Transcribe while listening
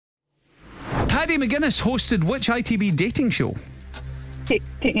Paddy McGuinness hosted which ITV dating show? Take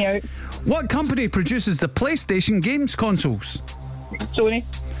me out. What company produces the PlayStation games consoles? Sony.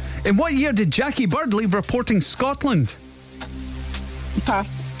 In what year did Jackie Bird leave reporting Scotland? Pass.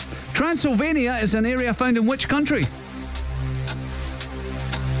 Transylvania is an area found in which country?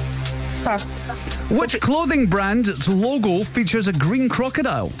 Pass. Which clothing brand's logo features a green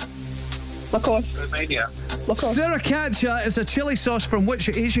crocodile? Lacoste. Romania. Lacoste. Sriracha is a chili sauce from which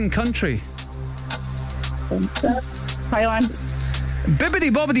Asian country? Thailand. Bibbidi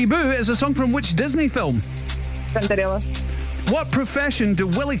Bobbidi Boo is a song from which Disney film? Cinderella. What profession do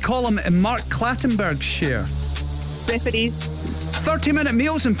Willie Collum and Mark Clattenburg share? Referees. 30-minute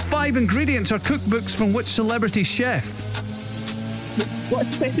meals and 5 ingredients are cookbooks from which celebrity chef? What's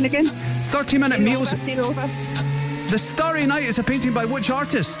the question again? 30-minute meals. Over. The Starry Night is a painting by which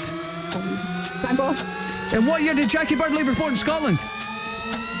artist? Van Gogh. In what year did Jackie Bird leave report in Scotland?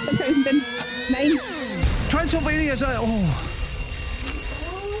 2009. Transylvania is a...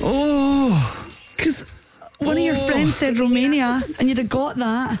 Oh. Because one of your friends said Romania, and you'd have got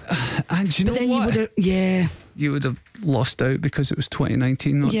that. And you know Then what? you would have lost out because it was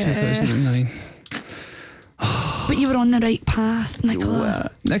 2019, not Yeah. 2009. But you were on the right path,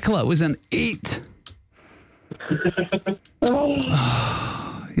 Nicola. Nicola was an 8.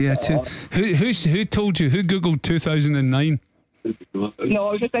 Yeah. Who told you? Who googled 2009? No,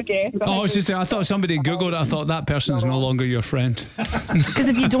 it was just a guess. Oh, I was just saying, I thought somebody googled it. I thought that person is no longer your friend. Because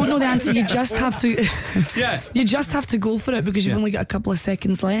if you don't know the answer, you just have to. Yeah. You just have to go for it because you've only got a couple of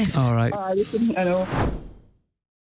seconds left. All right. I know.